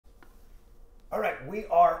right, we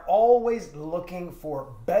are always looking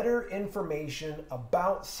for better information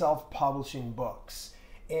about self-publishing books.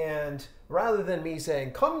 And rather than me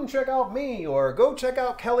saying, come check out me or go check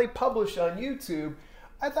out Kelly Publish on YouTube,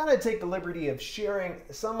 I thought I'd take the liberty of sharing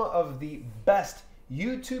some of the best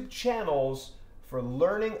YouTube channels for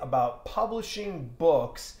learning about publishing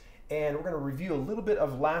books. And we're going to review a little bit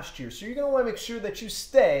of last year. So you're going to want to make sure that you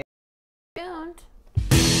stay tuned.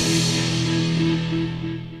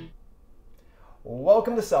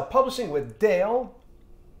 Welcome to Self-Publishing with Dale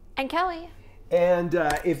and Kelly. And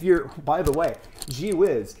if you're, by the way, gee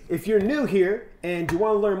whiz, if you're new here and you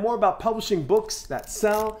want to learn more about publishing books that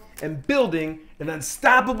sell and building an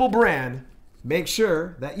unstoppable brand, make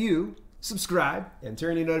sure that you subscribe and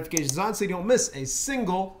turn your notifications on so you don't miss a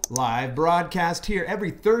single live broadcast here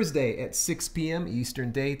every Thursday at 6 p.m.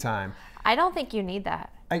 Eastern Daytime. I don't think you need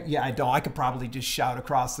that. Yeah, I don't. I could probably just shout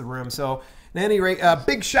across the room. So at any rate,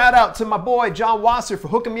 big shout out to my boy John Wasser for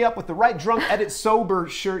hooking me up with the right Drunk Edit Sober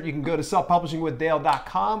shirt. You can go to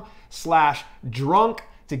selfpublishingwithdale.com/drunk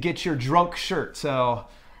to get your drunk shirt. So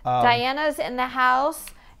Diana's in the house,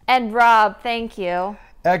 and Rob, thank you.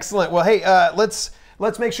 Excellent. Well, hey, let's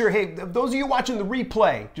make sure, hey, those of you watching the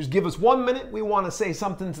replay, just give us 1 minute. We want to say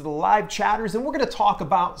something to the live chatters, and we're going to talk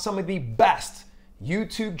about some of the best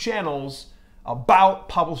YouTube channels about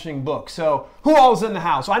publishing books. So who all's in the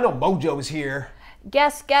house? I know Mojo's here.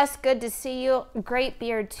 Guess, good to see you. Great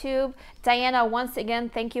Beard Tube. Diana, once again,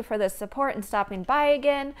 thank you for the support and stopping by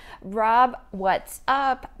again. Rob, what's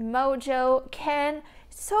up? Mojo, Ken,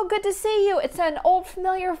 so good to see you. It's an old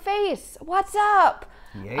familiar face. What's up?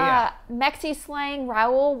 Yeah. Mexi Slang,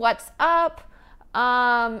 Raul, what's up?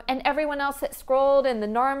 And everyone else that scrolled in the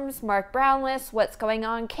norms, Mark Brownless, what's going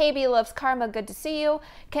on? KB loves karma, good to see you.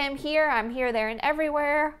 Kim here, I'm here, there, and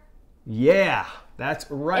everywhere. Yeah,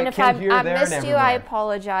 that's right. And if Kim I here, there, missed and you, everywhere. I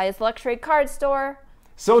apologize. Luxury Card Store.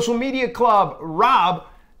 Social Media Club, Rob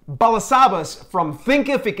Balasabas from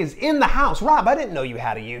Thinkific is in the house. Rob, I didn't know you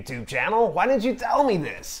had a YouTube channel. Why didn't you tell me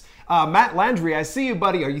this? Matt Landry, I see you,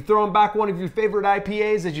 buddy. Are you throwing back one of your favorite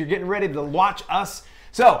IPAs as you're getting ready to watch us?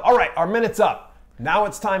 So, all right, our minute's up. Now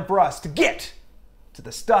it's time for us to get to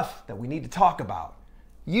the stuff that we need to talk about.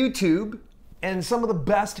 YouTube and some of the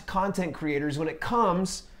best content creators when it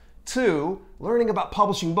comes to learning about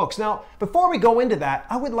publishing books. Now, before we go into that,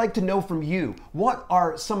 I would like to know from you, what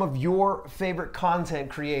are some of your favorite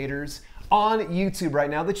content creators on YouTube right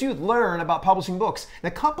now that you'd learn about publishing books? And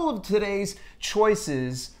a couple of today's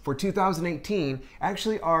choices for 2018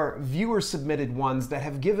 actually are viewer submitted ones that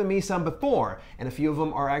have given me some before, and a few of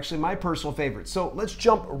them are actually my personal favorites. So let's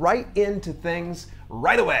jump right into things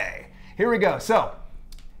right away. Here we go. So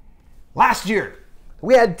last year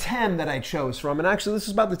we had 10 that I chose from, and actually this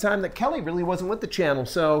is about the time that Kelly really wasn't with the channel,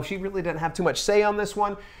 so she really didn't have too much say on this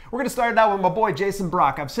one. We're gonna start it out with my boy Jason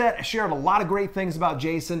Brock. I shared a lot of great things about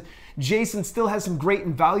Jason. Jason still has some great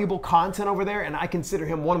and valuable content over there, and I consider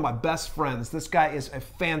him one of my best friends. This guy is a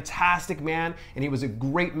fantastic man, and he was a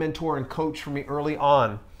great mentor and coach for me early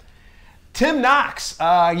on. Tim Knox,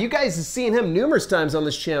 you guys have seen him numerous times on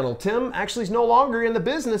this channel. Tim actually is no longer in the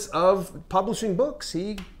business of publishing books.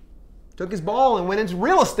 He took his ball and went into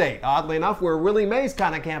real estate, oddly enough, where Willie Mae's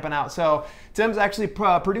kind of camping out. So Tim's actually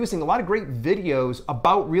producing a lot of great videos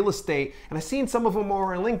about real estate, and I've seen some of them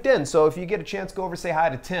over on LinkedIn. So if you get a chance, go over and say hi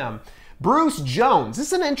to Tim. Bruce Jones, this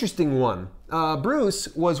is an interesting one. Bruce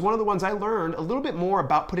was one of the ones I learned a little bit more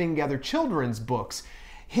about putting together children's books.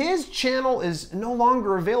 His channel is no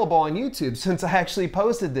longer available on YouTube since I actually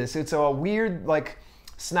posted this. It's a weird like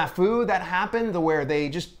snafu that happened where they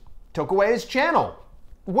just took away his channel.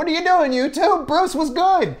 What are you doing, YouTube? Bruce was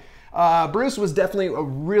good. Bruce was definitely a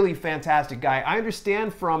really fantastic guy. I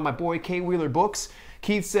understand from my boy K Wheeler Books,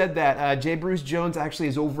 Keith said that J. Bruce Jones actually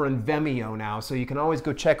is over on Vimeo now, so you can always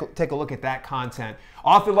go take a look at that content.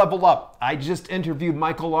 Author Level Up, I just interviewed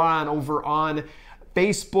Michael Lawn over on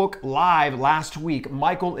Facebook Live last week.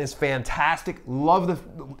 Michael is fantastic.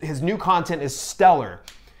 His new content is stellar.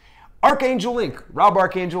 Archangel Inc., Rob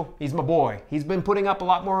Archangel, he's my boy. He's been putting up a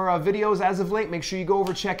lot more videos as of late. Make sure you go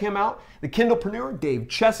over check him out. The Kindlepreneur, Dave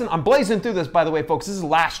Chesson. I'm blazing through this, by the way, folks. This is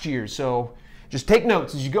last year, so just take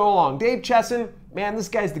notes as you go along. Dave Chesson, man, this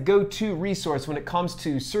guy's the go-to resource when it comes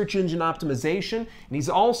to search engine optimization, and he's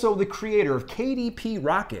also the creator of KDP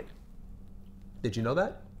Rocket. Did you know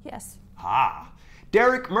that? Yes. Ah.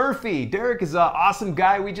 Derek Murphy. Derek is an awesome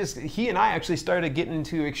guy. He and I actually started getting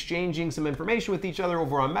into exchanging some information with each other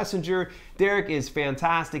over on Messenger. Derek is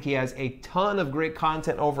fantastic. He has a ton of great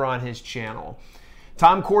content over on his channel.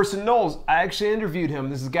 Tom Corson Knowles, I actually interviewed him.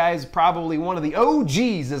 This guy is probably one of the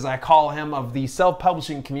OGs, as I call him, of the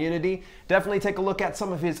self-publishing community. Definitely take a look at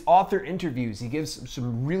some of his author interviews. He gives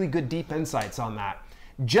some really good deep insights on that.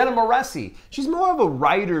 Jenna Moresi, she's more of a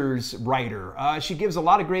writer's writer. She gives a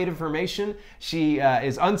lot of great information. She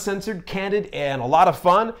is uncensored, candid, and a lot of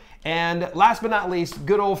fun. And last but not least,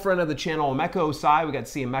 good old friend of the channel, Emeka Osai. We got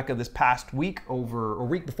to see Emeka this past week or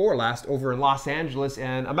week before last over in Los Angeles.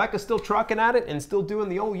 And Emeka's still trucking at it and still doing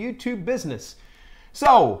the old YouTube business.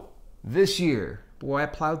 So, this year, boy, I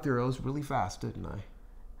plowed through those really fast, didn't I?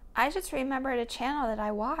 I just remembered a channel that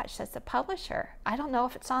I watched that's a publisher. I don't know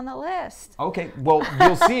if it's on the list. Okay, well,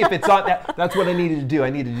 you'll see if it's on that. That's what I needed to do.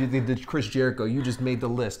 I needed to do the Chris Jericho. You just made the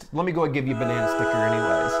list. Let me go and give you a banana sticker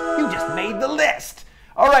anyways. You just made the list.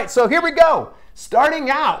 All right, so here we go. Starting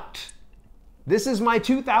out, this is my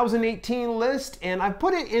 2018 list, and I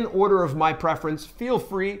put it in order of my preference. Feel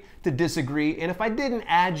free to disagree, and if I didn't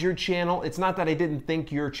add your channel, it's not that I didn't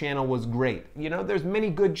think your channel was great. You know, there's many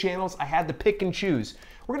good channels. I had to pick and choose.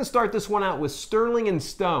 We're going to start this one out with Sterling and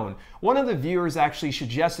Stone. One of the viewers actually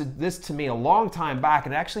suggested this to me a long time back.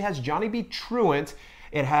 It actually has Johnny B. Truant.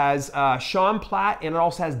 It has Sean Platt, and it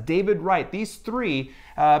also has David Wright. These three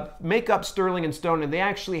make up Sterling and Stone, and they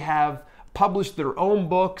actually have published their own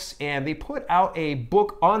books, and they put out a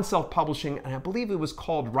book on self-publishing, and I believe it was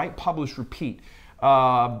called Write, Publish, Repeat.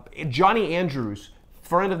 Johnny Andrews,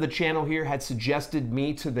 friend of the channel here, had suggested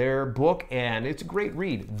me to their book, and it's a great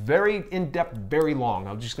read. Very in-depth, very long.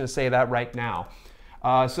 I'm just going to say that right now.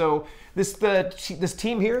 So this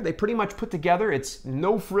team here, they pretty much put together, it's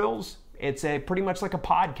no frills. It's pretty much like a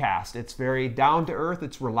podcast. It's very down to earth.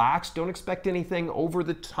 It's relaxed. Don't expect anything over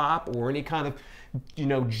the top or any kind of, you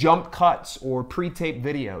know, jump cuts or pre-taped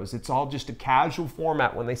videos. It's all just a casual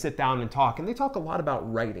format when they sit down and talk. And they talk a lot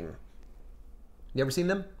about writing. You ever seen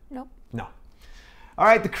them? Nope. No. All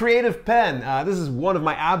right, the Creative Penn. This is one of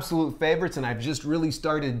my absolute favorites, and I've just really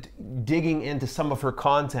started digging into some of her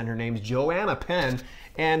content. Her name's Joanna Penn,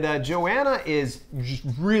 and Joanna is just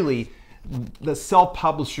really the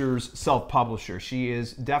self-publisher's self-publisher. She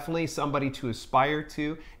is definitely somebody to aspire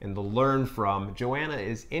to and to learn from. Joanna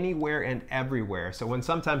is anywhere and everywhere. So when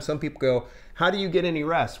sometimes some people go, how do you get any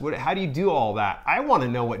rest? How do you do all that? I want to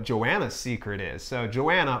know what Joanna's secret is. So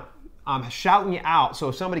Joanna, I'm shouting you out, so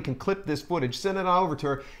if somebody can clip this footage, send it on over to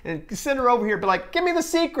her, and send her over here, be like, give me the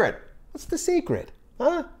secret. What's the secret?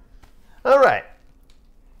 Huh? All right.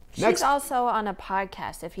 She's also on a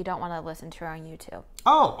podcast if you don't want to listen to her on YouTube.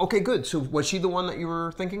 Oh, okay, good. So was she the one that you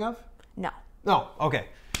were thinking of? No. No, okay.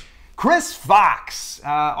 Chris Fox,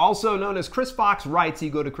 also known as Chris Fox Writes. You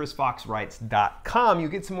go to chrisfoxwrites.com. You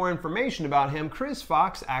get some more information about him. Chris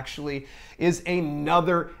Fox actually is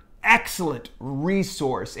another excellent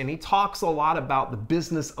resource, and he talks a lot about the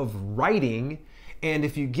business of writing. And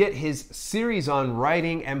if you get his series on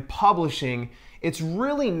writing and publishing, it's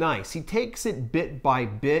really nice. He takes it bit by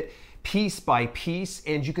bit, piece by piece,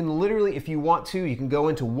 and you can literally, if you want to, you can go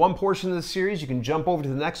into one portion of the series, you can jump over to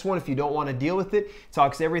the next one if you don't want to deal with it. It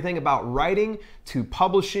talks everything about writing to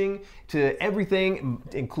publishing to everything,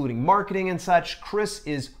 including marketing and such. Chris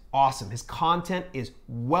is awesome. His content is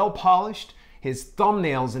well polished. His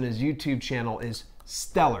thumbnails in his YouTube channel is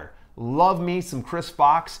stellar. Love me some Chris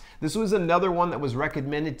Fox. This was another one that was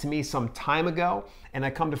recommended to me some time ago, and I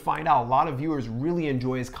come to find out a lot of viewers really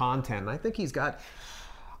enjoy his content. And I think he's got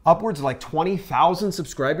upwards of like 20,000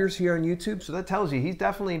 subscribers here on YouTube, so that tells you he's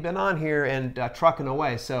definitely been on here and trucking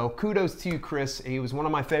away. So kudos to you, Chris. He was one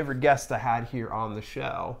of my favorite guests I had here on the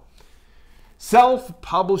show.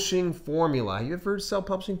 Self-publishing formula. You ever heard of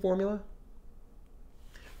self-publishing formula?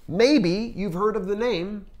 Maybe you've heard of the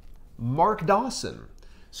name Mark Dawson.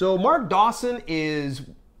 So Mark Dawson is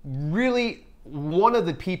really one of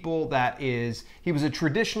the people he was a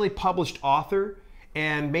traditionally published author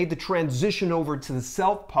and made the transition over to the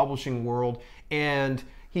self-publishing world. And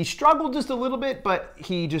he struggled just a little bit, but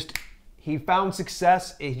he found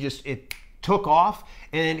success. It took off.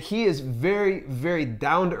 And he is very, very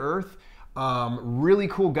down to earth, really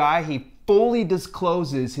cool guy. He fully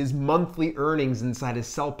discloses his monthly earnings inside his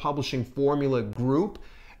self-publishing formula group.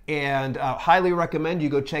 And highly recommend you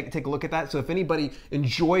go take a look at that. So if anybody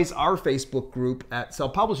enjoys our Facebook group at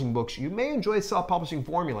Self-Publishing Books, you may enjoy Self-Publishing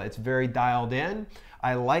Formula. It's very dialed in.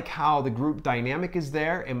 I like how the group dynamic is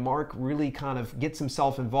there, and Mark really kind of gets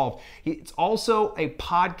himself involved. It's also a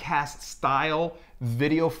podcast style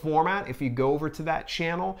video format if you go over to that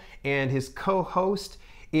channel, and his co-host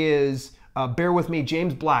is bear with me,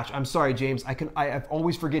 James Blatch. I'm sorry, James. I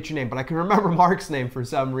always forget your name, but I can remember Mark's name for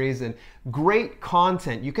some reason. Great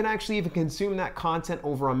content. You can actually even consume that content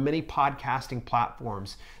over on many podcasting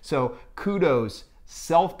platforms. So kudos,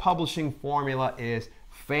 self-publishing formula is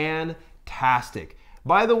fantastic.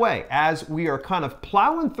 By the way, as we are kind of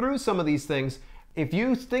plowing through some of these things, if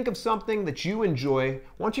you think of something that you enjoy,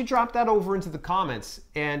 why don't you drop that over into the comments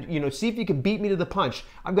and see if you can beat me to the punch.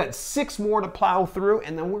 I've got 6 more to plow through,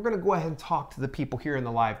 and then we're going to go ahead and talk to the people here in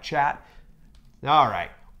the live chat. All right,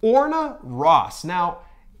 Orna Ross. Now,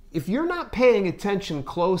 if you're not paying attention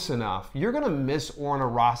close enough, you're going to miss Orna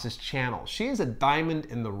Ross's channel. She is a diamond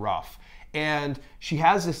in the rough, and she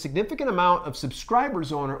has a significant amount of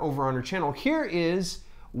subscribers over on her channel. Here is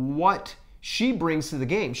what she brings to the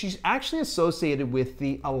game. She's actually associated with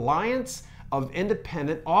the Alliance of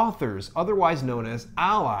Independent Authors, otherwise known as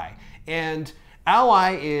ALLI. And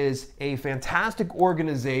ALLI is a fantastic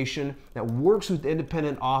organization that works with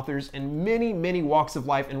independent authors in many, many walks of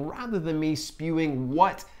life. And rather than me spewing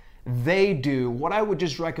what they do, what I would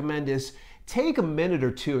just recommend is take a minute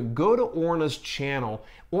or two and go to Orna's channel.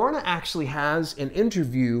 Orna actually has an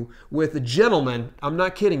interview with a gentleman, I'm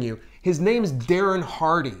not kidding you, his name is Darren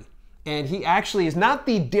Hardy. And he actually is not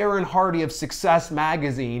the Darren Hardy of Success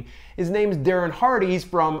magazine. His name is Darren Hardy. He's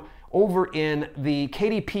from over in the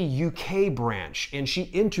KDP UK branch, and she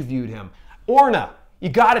interviewed him. Orna, you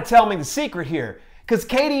got to tell me the secret here, because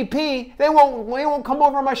KDP, they won't come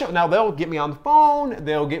over on my show. Now, they'll get me on the phone,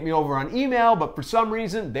 they'll get me over on email, but for some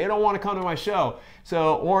reason, they don't want to come to my show.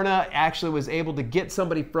 So Orna actually was able to get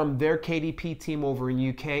somebody from their KDP team over in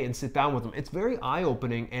UK and sit down with them. It's very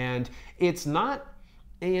eye-opening, and it's not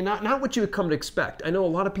what you would come to expect. I know a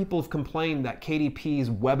lot of people have complained that KDP's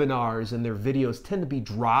webinars and their videos tend to be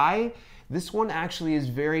dry. This one actually is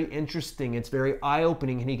very interesting. It's very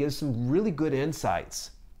eye-opening, and he gives some really good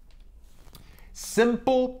insights.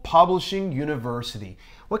 Simple Publishing University.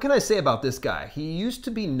 What can I say about this guy? He used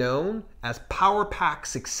to be known as Power Pack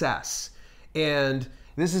Success. And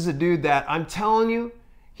this is a dude that I'm telling you,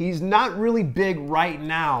 he's not really big right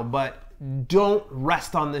now, but don't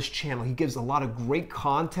rest on this channel. He gives a lot of great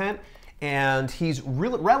content, and he's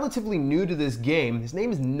relatively new to this game. His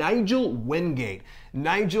name is Nigel Wingate.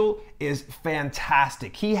 Nigel is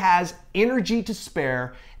fantastic. He has energy to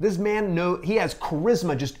spare. This man he has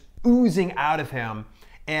charisma just oozing out of him,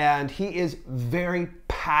 and he is very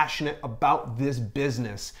passionate about this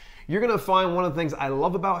business. You're gonna find one of the things I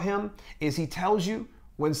love about him is he tells you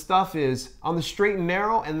when stuff is on the straight and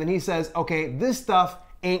narrow, and then he says, okay, this stuff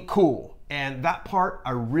ain't cool. And that part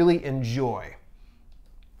I really enjoy.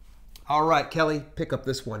 All right, Kelly, pick up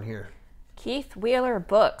this one here. Keith Wheeler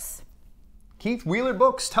Books. Keith Wheeler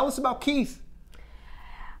Books. Tell us about Keith.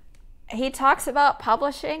 He talks about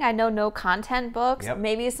publishing. I know no content books, Yep.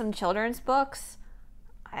 maybe some children's books.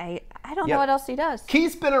 I don't know what else he does.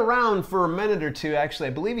 Keith's been around for a minute or two, actually.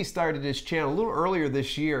 I believe he started his channel a little earlier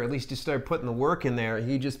this year. At least he started putting the work in there.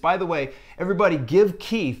 He just, by the way, everybody give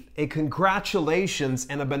Keith a congratulations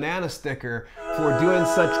and a banana sticker for doing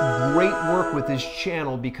such great work with his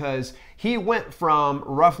channel, because he went from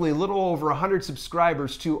roughly a little over 100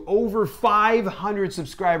 subscribers to over 500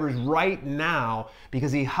 subscribers right now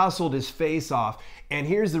because he hustled his face off. And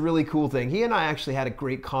here's the really cool thing. He and I actually had a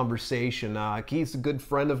great conversation. Keith's a good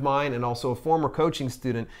friend of mine and also a former coaching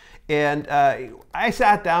student. And I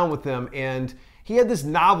sat down with him, and he had this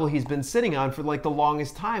novel he's been sitting on for like the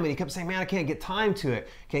longest time. And he kept saying, man, I can't get time to it.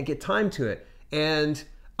 Can't get time to it. And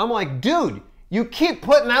I'm like, dude, you keep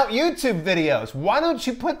putting out YouTube videos. Why don't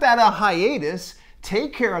you put that on hiatus,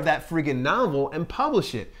 take care of that friggin' novel, and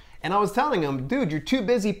publish it? And I was telling him, dude, you're too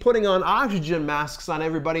busy putting on oxygen masks on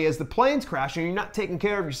everybody as the planes crash, and you're not taking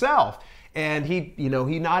care of yourself. And he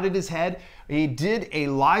nodded his head. He did a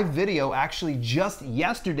live video actually just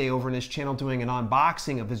yesterday over on his channel doing an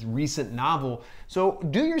unboxing of his recent novel. So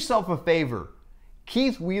do yourself a favor.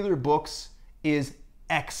 Keith Wheeler Books is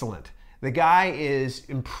excellent. The guy is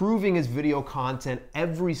improving his video content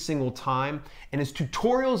every single time, and his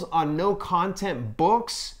tutorials on no content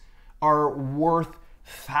books are worth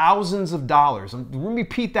thousands of dollars. I'm going to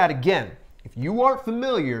repeat that again. If you aren't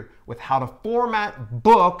familiar with how to format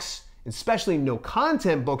books, especially no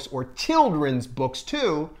content books or children's books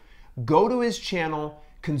too, go to his channel,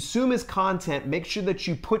 consume his content, make sure that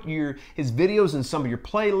you put his videos in some of your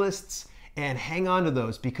playlists, and hang on to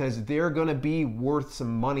those because they're going to be worth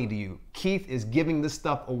some money to you. Keith is giving this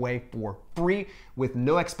stuff away for free with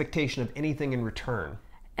no expectation of anything in return.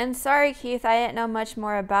 And sorry, Keith, I didn't know much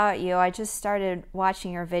more about you. I just started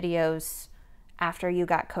watching your videos after you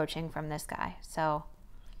got coaching from this guy. So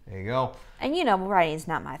there you go. And you know, writing's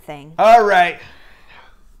not my thing. All right.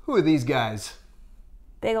 Who are these guys?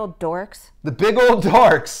 Big old dorks. The big old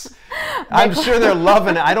dorks. I'm sure they're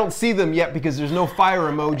loving it. I don't see them yet because there's no fire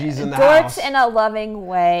emojis in the house. Dorks in a loving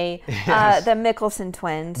way. Yes. The Mickelson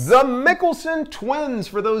twins. The Mickelson twins.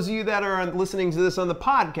 For those of you that are listening to this on the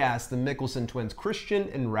podcast, the Mickelson twins, Christian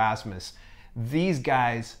and Rasmus. These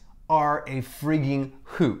guys are a frigging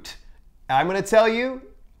hoot. I'm going to tell you,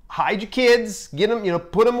 hide your kids, get them,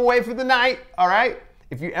 put them away for the night, all right?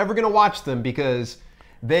 If you're ever going to watch them, because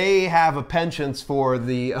they have a penchant for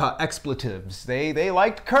the expletives. They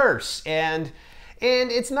like to curse, and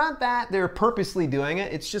it's not that they're purposely doing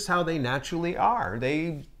it. It's just how they naturally are.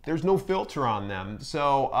 There's no filter on them.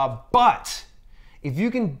 So, but if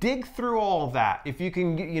you can dig through all of that, if you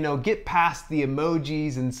can, get past the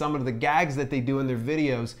emojis and some of the gags that they do in their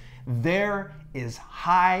videos, there is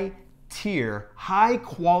high tier, high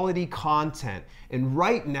quality content. And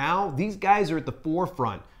right now, these guys are at the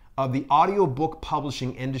forefront of the audiobook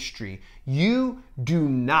publishing industry. You do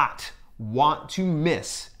not want to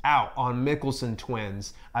miss out on Mickelson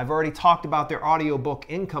twins. I've already talked about their audiobook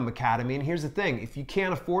income academy, and here's the thing, if you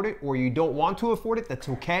can't afford it or you don't want to afford it, that's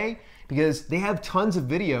okay, because they have tons of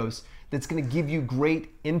videos that's going to give you great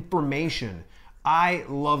information. I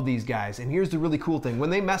love these guys, and here's the really cool thing, when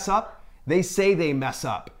they mess up, they say they mess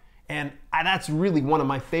up. And that's really one of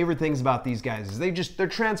my favorite things about these guys is they're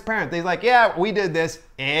transparent. They're like, yeah, we did this,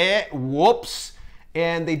 whoops.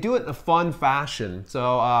 And they do it in a fun fashion.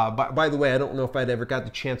 So by the way, I don't know if I'd ever got the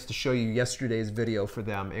chance to show you yesterday's video for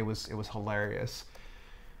them. It was hilarious.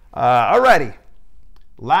 Alrighty.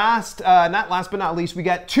 Not last but not least, we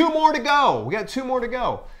got two more to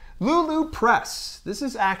go. Lulu Press. This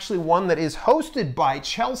is actually one that is hosted by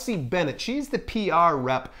Chelsea Bennett. She's the PR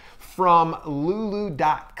rep from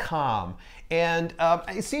Lulu.com. And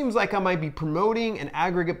it seems like I might be promoting an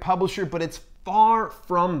aggregate publisher, but it's far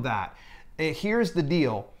from that. Here's the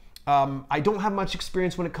deal. I don't have much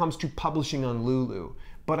experience when it comes to publishing on Lulu,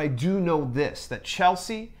 but I do know this, that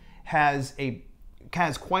Chelsea has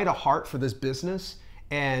quite a heart for this business,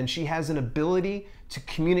 and she has an ability to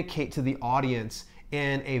communicate to the audience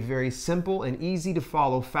in a very simple and easy to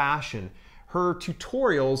follow fashion. Her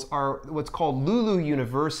tutorials are what's called Lulu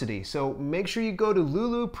University. So make sure you go to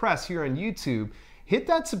Lulu Press here on YouTube, hit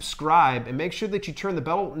that subscribe, and make sure that you turn the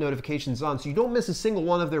bell notifications on so you don't miss a single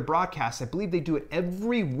one of their broadcasts. I believe they do it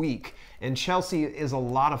every week, and Chelsea is a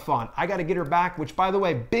lot of fun. I got to get her back, which, by the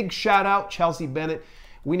way, big shout out, Chelsea Bennett.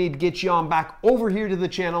 We need to get you on back over here to the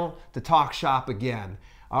channel to talk shop again.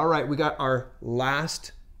 All right, we got our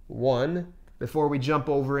last one. Before we jump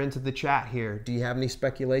over into the chat here, do you have any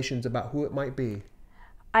speculations about who it might be?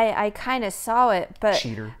 I kind of saw it, but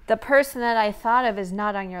Cheater. The person that I thought of is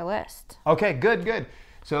not on your list. Okay, good.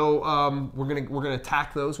 So we're gonna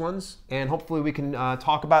attack those ones, and hopefully we can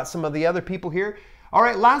talk about some of the other people here. All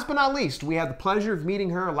right, last but not least, we had the pleasure of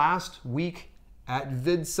meeting her last week at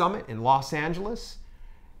Vid Summit in Los Angeles.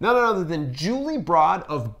 None other than Julie Broad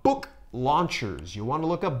of Book Launchers. You want to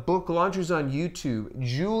look up Book Launchers on YouTube.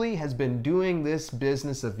 Julie has been doing this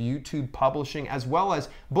business of YouTube publishing as well as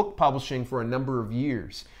book publishing for a number of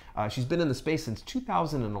years. She's been in the space since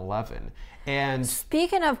 2011. And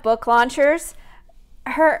speaking of Book Launchers,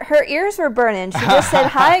 her ears were burning. She just said,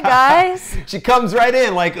 "Hi guys." She comes right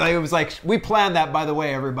in like it was like we planned that, by the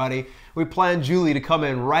way, everybody. We planned Julie to come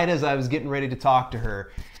in right as I was getting ready to talk to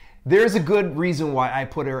her. There's a good reason why I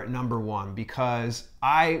put her at #1, because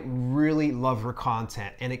I really love her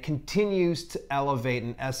content and it continues to elevate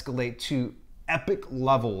and escalate to epic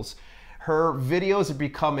levels. Her videos are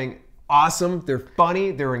becoming awesome. They're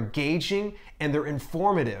funny, they're engaging, and they're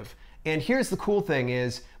informative. And here's the cool thing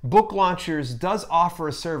is Book Launchers does offer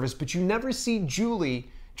a service, but you never see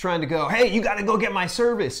Julie trying to go, hey, you got to go get my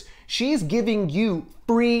service. She's giving you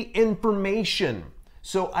free information.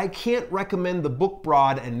 So I can't recommend the Book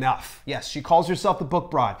Broad enough. Yes, she calls herself the Book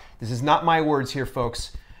Broad. This is not my words here,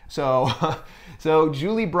 folks. So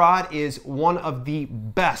Julie Broad is one of the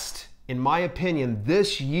best, in my opinion,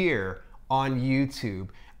 this year on YouTube.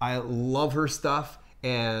 I love her stuff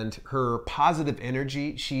and her positive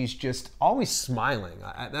energy. She's just always smiling.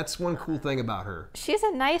 That's one cool thing about her. She's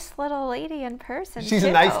a nice little lady in person. She's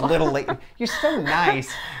a nice little lady. You're so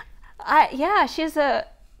nice. Yeah,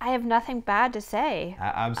 I have nothing bad to say.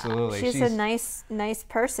 Absolutely. She's a nice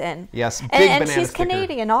person. Yes, big and banana she's sticker.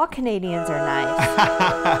 Canadian. All Canadians are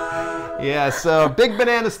nice. Yeah, so big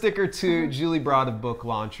banana sticker to Julie Broad of Book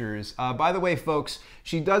Launchers. By the way, folks,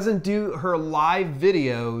 she doesn't do her live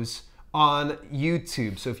videos on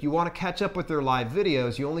YouTube. So if you want to catch up with her live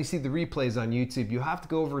videos, you only see the replays on YouTube. You have to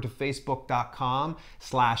go over to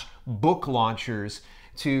facebook.com/booklaunchers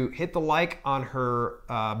to hit the like on her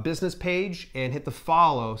business page and hit the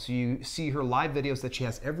follow so you see her live videos that she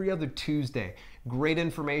has every other Tuesday. Great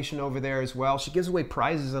information over there as well. She gives away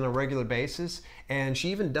prizes on a regular basis, and she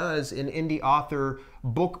even does an indie author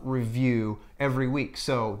book review every week.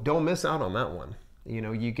 So don't miss out on that one. You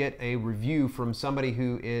know, you get a review from somebody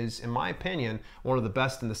who is, in my opinion, one of the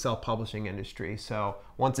best in the self-publishing industry. So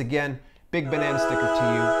once again, big banana sticker to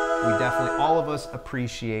you. We definitely, all of us,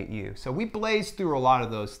 appreciate you. So we blazed through a lot of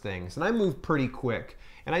those things, and I moved pretty quick.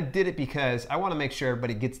 And I did it because I want to make sure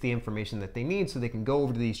everybody gets the information that they need so they can go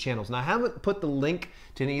over to these channels. Now, I haven't put the link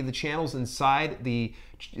to any of the channels inside the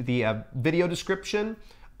video description,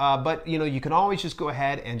 but you know, you can always just go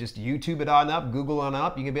ahead and just YouTube it on up, Google on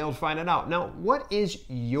up. You can be able to find it out. Now, what is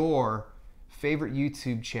your favorite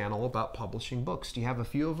YouTube channel about publishing books? Do you have a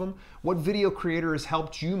few of them? What video creator has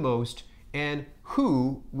helped you most, and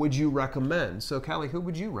who would you recommend? So, Kelly, who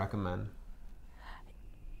would you recommend?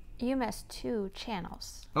 You missed 2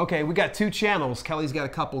 channels. Okay, we got 2 channels. Kelly's got a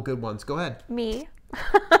couple good ones. Go ahead. Me.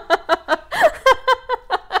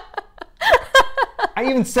 I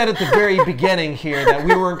even said at the very beginning here that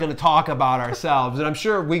we weren't going to talk about ourselves. And I'm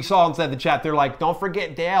sure we saw inside the chat, they're like, don't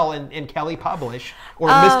forget Dale and Kelly Publish. Or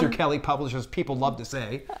Mr. Kelly Publish, as people love to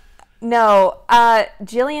say. No,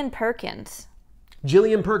 Jillian Perkins.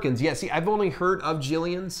 Jillian Perkins. Yeah, see, I've only heard of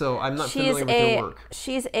Jillian, so I'm not familiar with her work.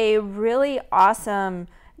 She's a really awesome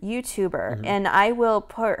YouTuber, and I will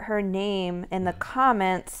put her name in the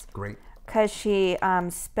comments. Great. Because she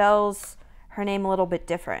spells her name a little bit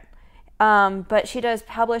different. But she does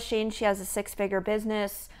publishing. She has a 6-figure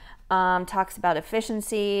business, talks about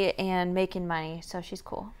efficiency and making money, so she's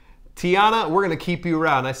cool. Tiana, we're going to keep you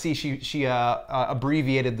around. I see she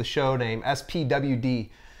abbreviated the show name, SPWD.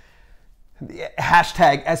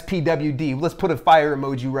 Hashtag SPWD. Let's put a fire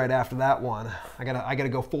emoji right after that one. I gotta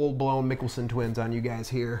go full-blown Mickelson twins on you guys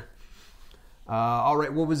here. All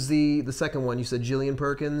right, what was the second one? You said Jillian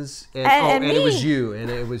Perkins, and it was you, and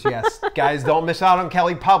it was, yes. Guys, don't miss out on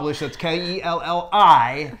Kelly Publish. That's Kelli. All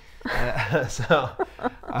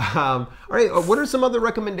right, what are some other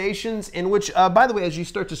recommendations in which, by the way, as you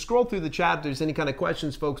start to scroll through the chat, if there's any kind of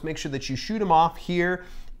questions, folks, make sure that you shoot them off here.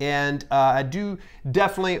 And I do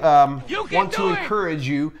definitely want to encourage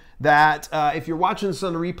you that if you're watching this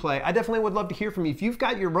on the replay, I definitely would love to hear from you. If you've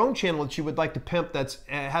got your own channel that you would like to pimp that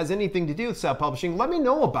has anything to do with self-publishing, let me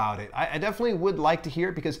know about it. I definitely would like to hear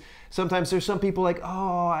it, because sometimes there's some people like,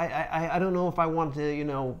 oh, I don't know if I want to, you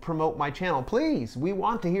know, promote my channel. Please, we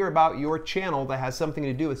want to hear about your channel that has something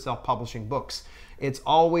to do with self-publishing books. It's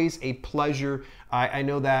always a pleasure. I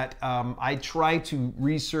know that I try to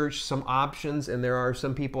research some options, and there are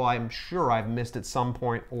some people I'm sure I've missed at some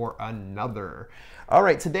point or another. All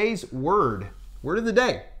right, today's word of the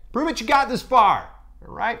day. Prove it you got this far,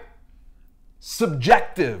 all right?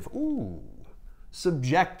 Subjective. Ooh,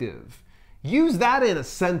 subjective. Use that in a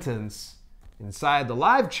sentence inside the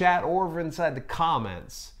live chat or over inside the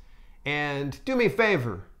comments. And do me a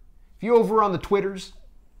favor, if you over on the Twitters,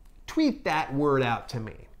 tweet that word out to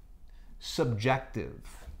me. Subjective.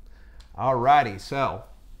 Alrighty, so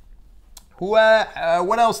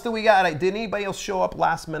what else do we got? Did anybody else show up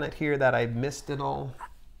last minute here that I missed it all?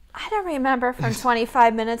 I don't remember from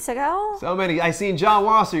 25 minutes ago. So many. I seen John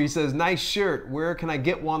Wasser. He says, "Nice shirt. Where can I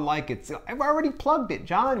get one like it?" So I've already plugged it,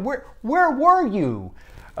 John. Where were you?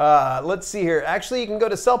 Let's see here. Actually, you can go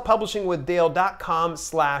to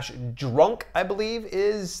selfpublishingwithdale.com/drunk, I believe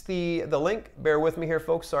is the link. Bear with me here,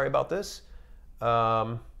 folks. Sorry about this.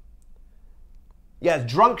 Yeah,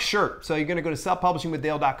 drunk shirt. So you're going to go to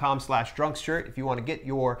selfpublishingwithdale.com/drunk shirt if you want to get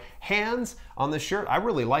your hands on this shirt. I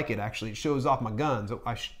really like it, actually. It shows off my guns. Oh,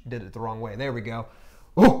 I did it the wrong way. There we go.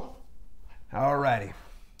 Ooh. All righty.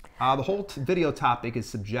 The whole video topic is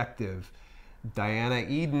subjective. Diana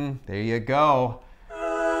Eden, there you go.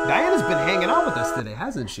 Diana's been hanging out with us today,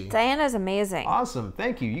 hasn't she? Diana's amazing. Awesome.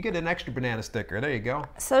 Thank you. You get an extra banana sticker. There you go.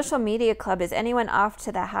 Social Media Club. Is anyone off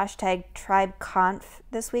to the hashtag TribeConf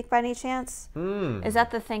this week by any chance? Is that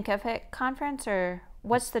the Think of It conference, or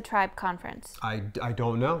what's the Tribe conference? I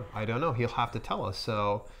don't know. I don't know. He'll have to tell us.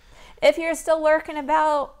 So, if you're still lurking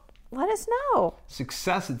about, let us know.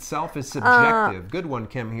 Success itself is subjective. Good one,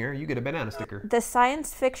 Kim, here. You get a banana sticker. The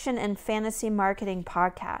Science Fiction and Fantasy Marketing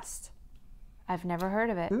Podcast. I've never heard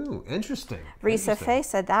of it. Ooh, interesting. Risa Faye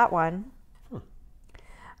said that one.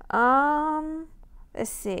 Let's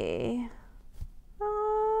see.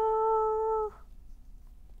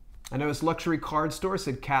 I know it's Luxury Card Store,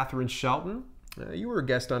 said Catherine Shelton. You were a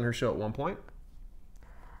guest on her show at one point.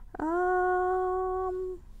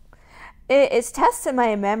 It's tested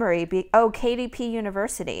my memory. KDP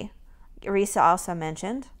University. Risa also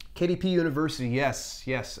mentioned. KDP University, yes.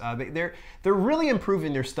 They're really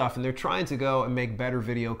improving their stuff, and they're trying to go and make better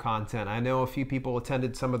video content. I know a few people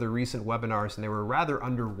attended some of the recent webinars, and they were rather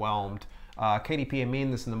underwhelmed. KDP, I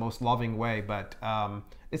mean this in the most loving way, but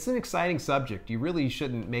it's an exciting subject. You really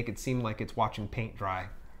shouldn't make it seem like it's watching paint dry.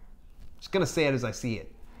 Just gonna say it as I see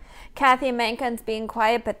it. Kathy Menken's being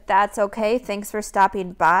quiet, but that's okay. Thanks for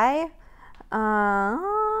stopping by.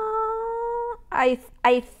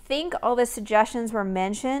 I think all the suggestions were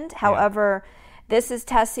mentioned. However, this is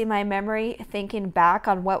testing my memory, thinking back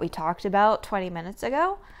on what we talked about 20 minutes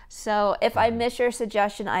ago. So if I miss your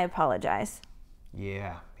suggestion, I apologize.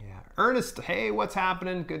 Yeah. Ernest, hey, what's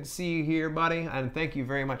happening? Good to see you here, buddy. And thank you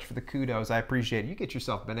very much for the kudos. I appreciate it. You get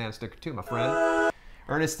yourself a banana sticker too, my friend.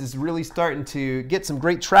 Ernest is really starting to get some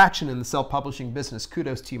great traction in the self-publishing business.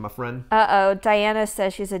 Kudos to you, my friend. Uh-oh, Diana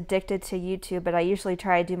says she's addicted to YouTube, but I usually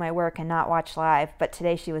try to do my work and not watch live, but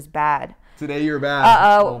today she was bad. Today you're bad.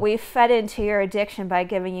 Uh-oh, we fed into your addiction by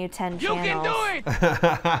giving you 10 channels. You can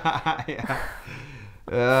do it!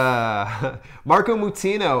 Marco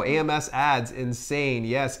Mutino, AMS ads, insane.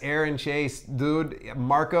 Yes, Aaron Chase, dude,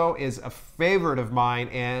 Marco is a favorite of mine,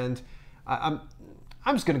 and I'm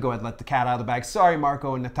just going to go ahead and let the cat out of the bag. Sorry,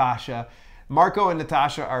 Marco and Natasha. Marco and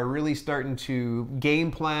Natasha are really starting to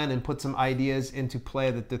game plan and put some ideas into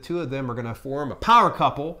play that the two of them are going to form a power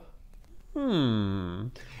couple.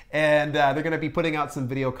 And they're going to be putting out some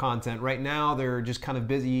video content. Right now, they're just kind of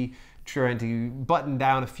busy trying to button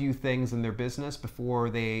down a few things in their business before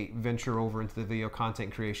they venture over into the video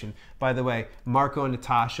content creation. By the way, Marco and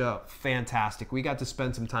Natasha, fantastic. We got to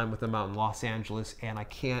spend some time with them out in Los Angeles, and I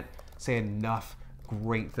can't say enough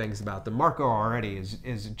great things about them. Marco already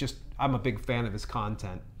is just, I'm a big fan of his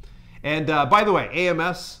content. And by the way,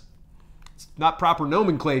 AMS, it's not proper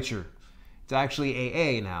nomenclature. It's actually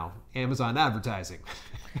AA now, Amazon Advertising.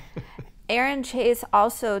 Aaron Chase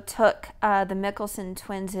also took the Mickelson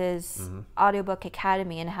Twins' Audiobook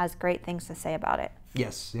Academy and has great things to say about it.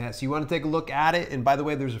 Yes. You want to take a look at it. And by the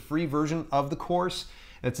way, there's a free version of the course.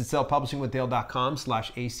 It's at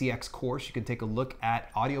selfpublishingwithdale.com/ACX course. You can take a look at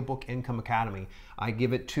Audiobook Income Academy. I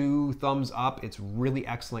give it 2 thumbs up. It's really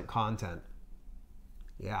excellent content.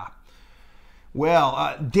 Yeah.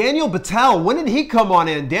 Well, Daniel Battelle, when did he come on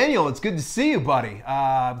in? Daniel, it's good to see you, buddy.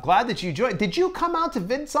 Glad that you joined. Did you come out to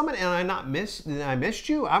Vid Summit and I missed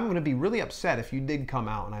you? I'm going to be really upset if you did come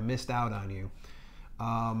out and I missed out on you.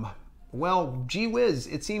 Well, gee whiz,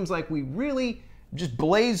 it seems like we really just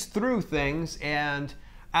blazed through things, and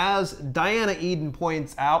as Diana Eden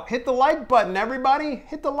points out, hit the like button, everybody.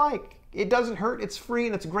 Hit the like. It doesn't hurt, it's free,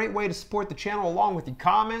 and it's a great way to support the channel along with your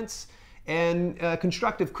comments and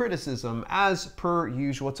constructive criticism as per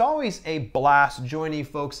usual. It's always a blast joining you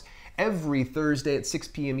folks every Thursday at 6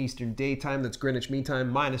 p.m. Eastern Daytime. That's Greenwich Mean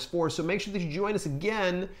Time -4. So make sure that you join us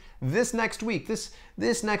again this next week. This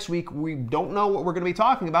next week, we don't know what we're going to be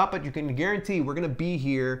talking about, but you can guarantee we're going to be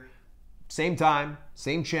here same time,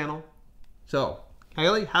 same channel. So,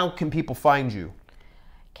 Haley, how can people find you?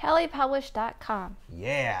 KellyPublish.com.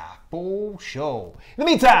 Yeah, full show. In the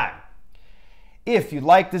meantime, if you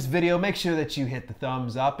like this video, make sure that you hit the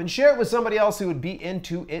thumbs up and share it with somebody else who would be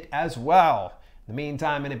into it as well. In the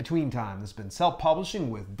meantime and in between time, this has been Self-Publishing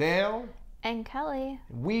with Dale and Kelly.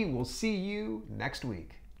 We will see you next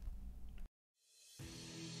week.